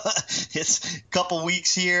 It's a couple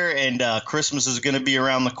weeks here, and Christmas is going to be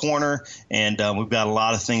around the corner, and we've got a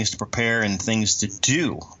lot of things to prepare and things to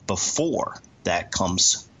do before that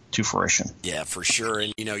comes to fruition. Yeah, for sure.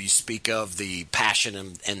 And, you speak of the passion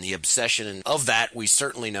and the obsession, and of that, we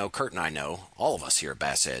certainly know, Kurt and I know, all of us here at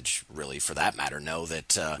Bass Edge, really, for that matter, know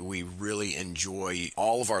that we really enjoy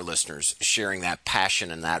all of our listeners sharing that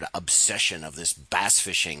passion and that obsession of this bass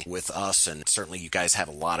fishing with us. And certainly you guys have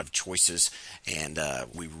a lot of choices, and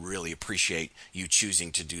we really appreciate you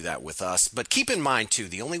choosing to do that with us. But keep in mind, too,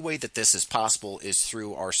 the only way that this is possible is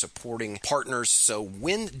through our supporting partners. So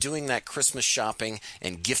when doing that Christmas shopping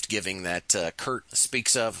and gift giving that Kurt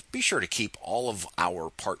speaks of, be sure to keep all of our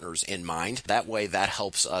partners in mind. That way, that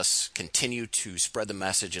helps us continue to spread the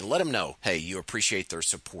message and let them know, hey, you appreciate their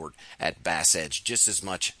support at Bass Edge just as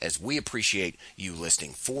much as we appreciate you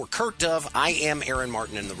listening. For Kurt Dove, I am Aaron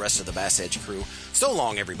Martin and the rest of the Bass Edge crew. So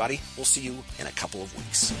long, everybody. We'll see you in a couple of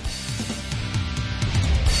weeks.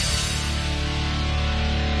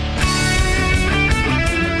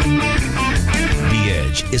 The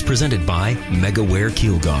Edge is presented by MegaWare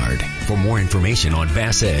Keel Guard. For more information on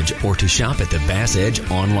Bass Edge or to shop at the Bass Edge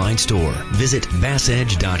online store, visit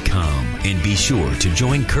BassEdge.com and be sure to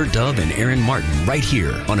join Kurt Dove and Aaron Martin right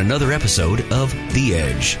here on another episode of The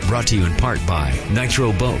Edge, brought to you in part by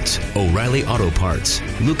Nitro Boats, O'Reilly Auto Parts,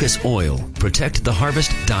 Lucas Oil,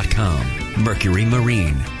 ProtectTheHarvest.com, Mercury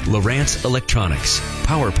Marine, Lowrance Electronics,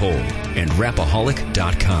 PowerPole, and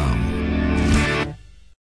Rapaholic.com.